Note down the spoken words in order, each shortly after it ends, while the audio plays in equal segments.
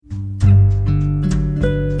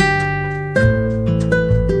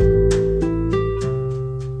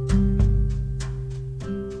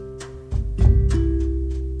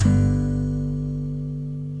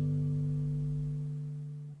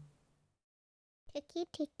Tiki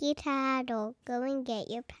tiki tattle, go and get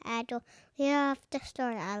your paddle. We're off the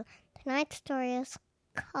story island. Tonight's story is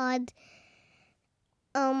called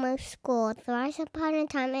Almost School. Once upon a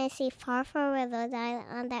time, I see far, far away those island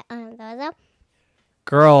on that island. There's a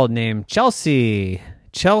girl named Chelsea.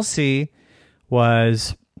 Chelsea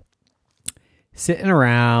was sitting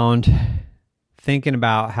around thinking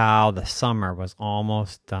about how the summer was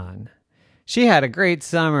almost done. She had a great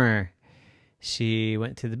summer. She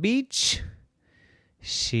went to the beach.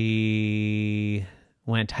 She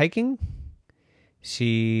went hiking.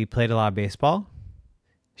 She played a lot of baseball.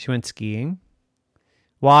 She went skiing.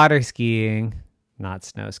 Water skiing, not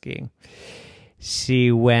snow skiing.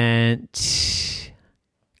 She went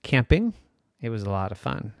camping. It was a lot of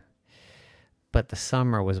fun. But the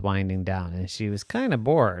summer was winding down and she was kind of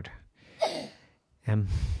bored. And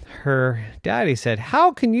her daddy said,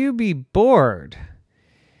 "How can you be bored?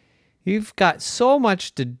 You've got so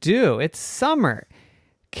much to do. It's summer.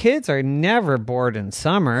 Kids are never bored in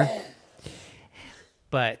summer."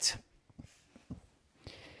 But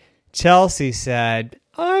Chelsea said,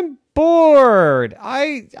 "I'm bored.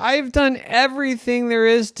 I've done everything there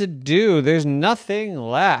is to do. There's nothing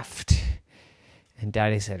left." And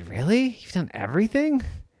Daddy said, "Really? You've done everything?"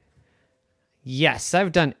 "Yes,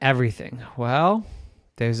 I've done everything." "Well,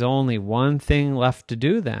 there's only one thing left to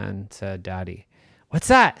do then," said Daddy. "What's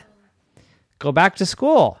that?" "Go back to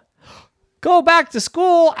school." "Go back to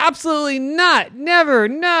school? Absolutely not. Never.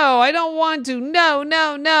 No, I don't want to. No,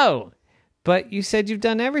 no, no." "But you said you've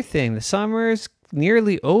done everything. The summer's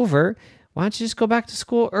nearly over. Why don't you just go back to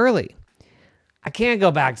school early?" "I can't go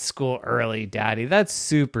back to school early, Daddy. That's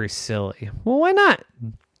super silly." "Well, why not?"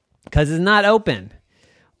 "Because it's not open."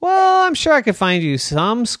 "Well, I'm sure I could find you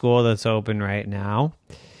some school that's open right now."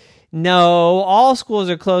 "No, all schools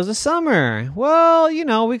are closed this summer." "Well,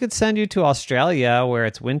 we could send you to Australia where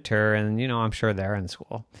it's winter and, I'm sure they're in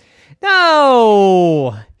school."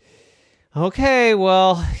 "No." "Okay,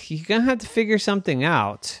 well, you're going to have to figure something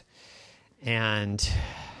out." And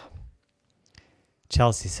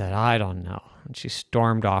Chelsea said, "I don't know." And she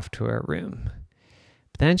stormed off to her room.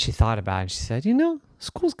 But then she thought about it and she said,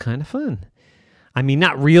 school's kind of fun. I mean,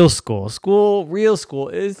 not real school. Real school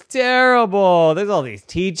is terrible. There's all these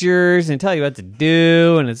teachers and tell you what to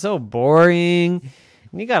do, and it's so boring.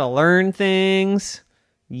 And you got to learn things.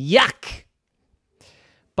 Yuck.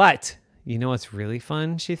 But you know what's really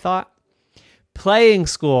fun, she thought? Playing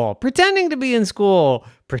school, pretending to be in school,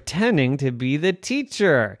 pretending to be the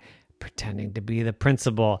teacher, pretending to be the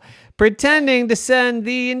principal, pretending to send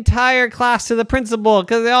the entire class to the principal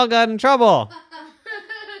because they all got in trouble.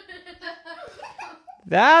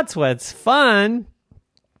 That's what's fun.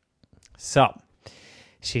 So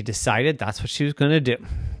she decided that's what she was going to do.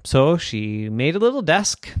 So she made a little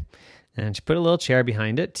desk and she put a little chair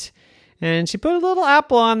behind it and she put a little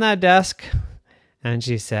apple on that desk and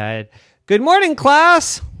she said, "Good morning,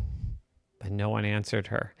 class." But no one answered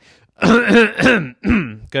her.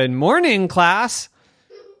 "Good morning, class."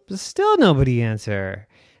 But still nobody answered.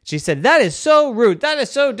 She said, "That is so rude. That is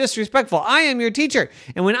so disrespectful. I am your teacher.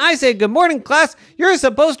 And when I say good morning, class, you're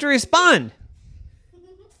supposed to respond."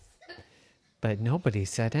 But nobody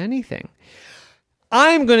said anything.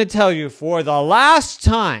 "I'm going to tell you for the last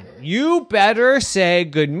time, you better say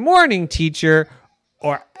good morning, teacher,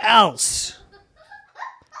 or else."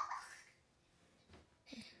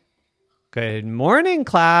 "Good morning,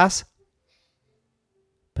 class."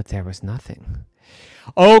 But there was nothing.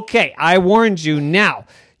 "Okay, I warned you now.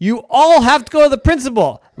 You all have to go to the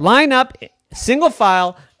principal. Line up, single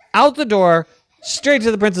file, out the door, straight to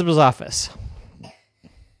the principal's office."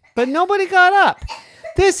 But nobody got up.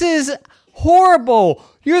 "This is horrible.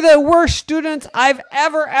 You're the worst students I've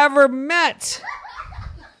ever met,"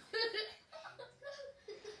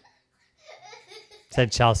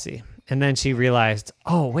 said Chelsea. And then she realized,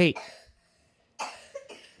 oh, wait.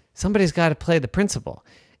 Somebody's got to play the principal.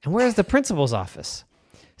 And where's the principal's office?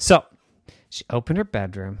 So she opened her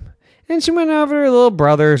bedroom and she went over to her little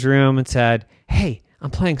brother's room and said, "Hey,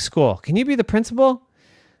 I'm playing school. Can you be the principal?"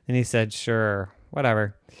 And he said, "Sure,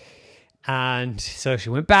 whatever." And so she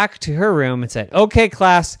went back to her room and said, "Okay,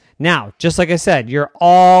 class, now, just like I said, you're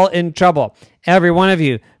all in trouble. Every one of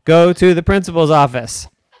you, go to the principal's office."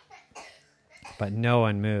 But no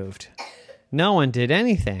one moved. No one did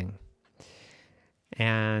anything.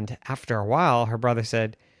 And after a while, her brother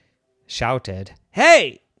shouted,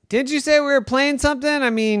 "Hey, didn't you say we were playing something? I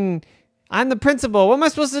mean, I'm the principal. What am I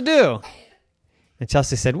supposed to do?" And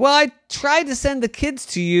Chelsea said, "Well, I tried to send the kids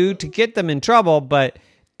to you to get them in trouble, but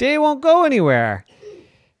they won't go anywhere."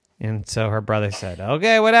 And so her brother said,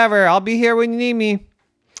 "Okay, whatever. I'll be here when you need me."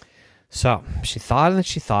 So she thought and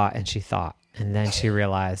she thought and she thought. And then she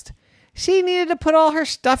realized she needed to put all her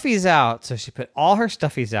stuffies out. So she put all her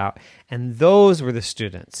stuffies out, and those were the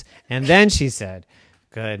students. And then she said,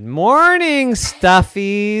 "Good morning,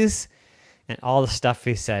 stuffies." And all the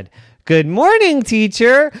stuffies said, "Good morning,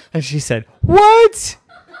 teacher." And she said, "What?"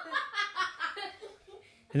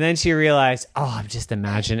 And then she realized, oh, I'm just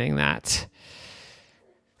imagining that.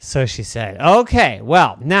 So she said, "Okay,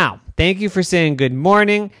 well, now, thank you for saying good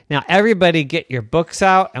morning. Now, everybody get your books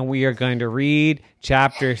out, and we are going to read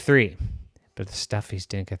chapter 3. But the stuffies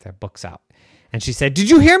didn't get their books out. And she said, "Did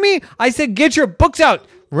you hear me? I said get your books out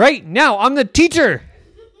right now. I'm the teacher."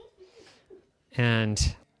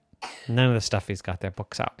 And none of the stuffies got their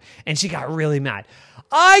books out. And she got really mad.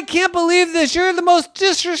 "I can't believe this. You're the most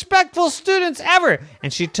disrespectful students ever."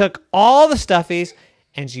 And she took all the stuffies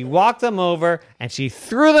and she walked them over and she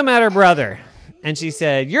threw them at her brother. And she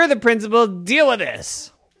said, "You're the principal. Deal with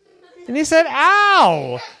this." And he said,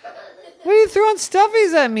 "Ow! What are you throwing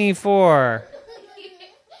stuffies at me for?"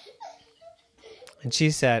 And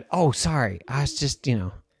she said, "Oh, sorry. I was just,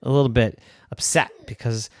 a little bit upset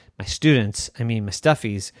because my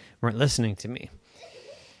stuffies weren't listening to me."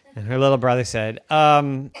 And her little brother said,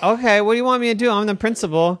 "Okay, what do you want me to do? I'm the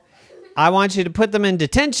principal. I want you to put them in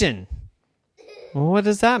detention." "Well, what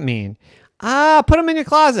does that mean?" "Put them in your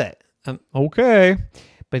closet." "Okay."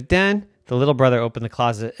 But then the little brother opened the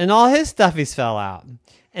closet and all his stuffies fell out.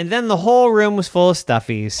 And then the whole room was full of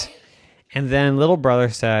stuffies. And then little brother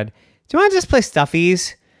said, "Do you want to just play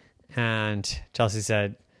stuffies?" And Chelsea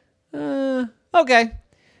said, "Okay."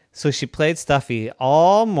 So she played Stuffy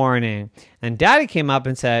all morning. And Daddy came up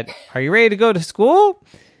and said, "Are you ready to go to school?"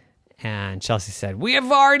 And Chelsea said, "We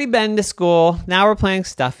have already been to school. Now we're playing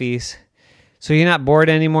Stuffies." "So you're not bored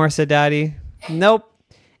anymore?" said Daddy. "Nope."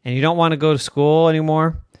 "And you don't want to go to school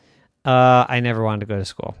anymore?" I never wanted to go to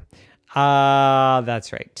school."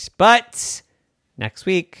 That's right. But next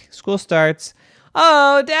week, school starts.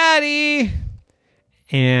 "Oh, Daddy."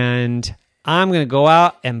 And I'm going to go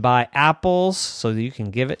out and buy apples so that you can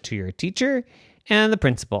give it to your teacher and the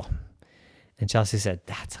principal. And Chelsea said,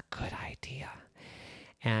 "That's a good idea."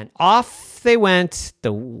 And off they went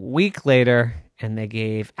the week later, and they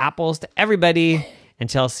gave apples to everybody, and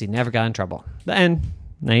Chelsea never got in trouble. The end.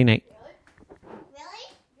 Night-night.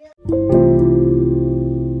 Really?